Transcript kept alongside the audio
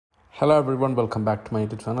Hello everyone, welcome back to my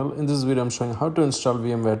YouTube channel. In this video I'm showing how to install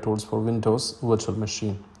VMware Tools for Windows virtual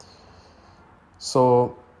machine.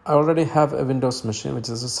 So I already have a Windows machine which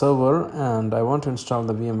is a server, and I want to install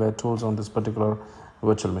the VMware Tools on this particular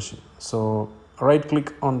virtual machine. So right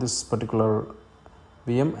click on this particular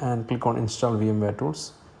VM and click on Install VMware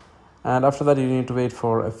Tools, and after that you need to wait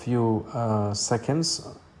for a few seconds.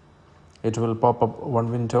 It will pop up one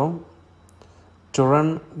window to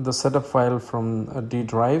run the setup file from a D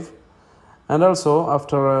drive. And also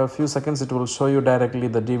after a few seconds it will show you directly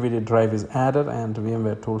the DVD drive is added and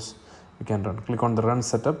VMware Tools you can run. Click on the run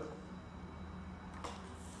setup.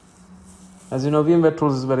 As you know, VMware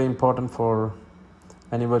Tools is very important for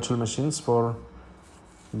any virtual machines for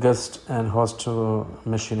guest and host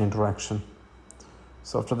machine interaction.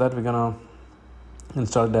 So after that we're gonna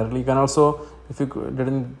install it directly. You can also, if you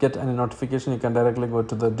didn't get any notification, you can directly go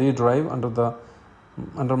to the D drive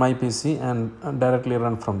under my PC and directly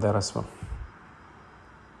run from there as well.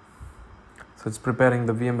 So it's preparing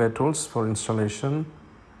the VMware Tools for installation.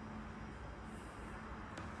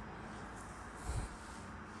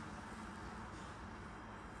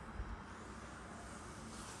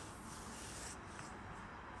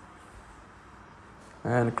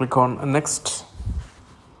 And click on next.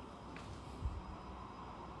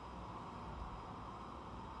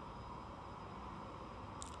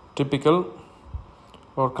 Typical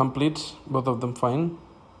or complete, both of them fine.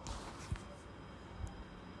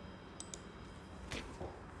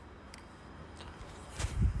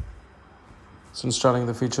 It's installing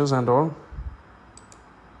the features and all.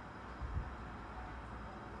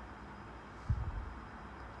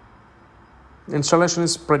 Installation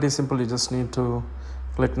is pretty simple. You just need to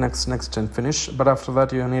click next and finish, but after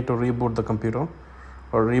that you need to reboot the computer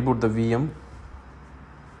or reboot the VM.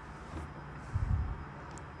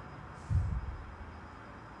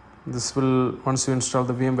 This will, once you install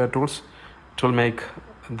the VMware Tools, it will make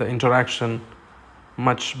the interaction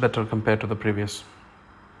much better compared to the previous.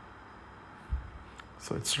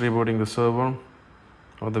 So it's rebooting the server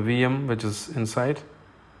or the VM which is inside.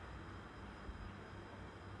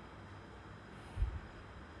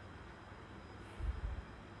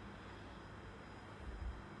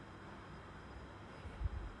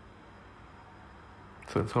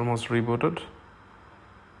 So it's almost rebooted.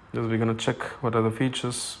 Just we're going to check what are the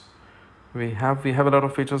features we have. We have a lot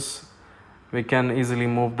of features. We can easily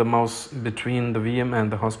move the mouse between the VM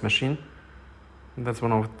and the host machine. That's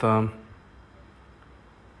one of the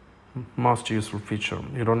most useful feature.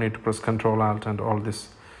 You don't need to press Ctrl Alt and all this.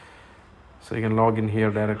 So you can log in here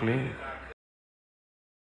directly.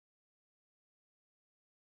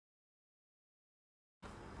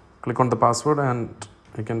 Click on the password and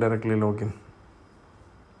you can directly log in.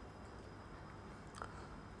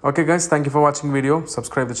 Okay guys, thank you for watching the video.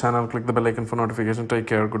 Subscribe the channel, click the bell icon for notification. Take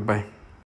care, goodbye.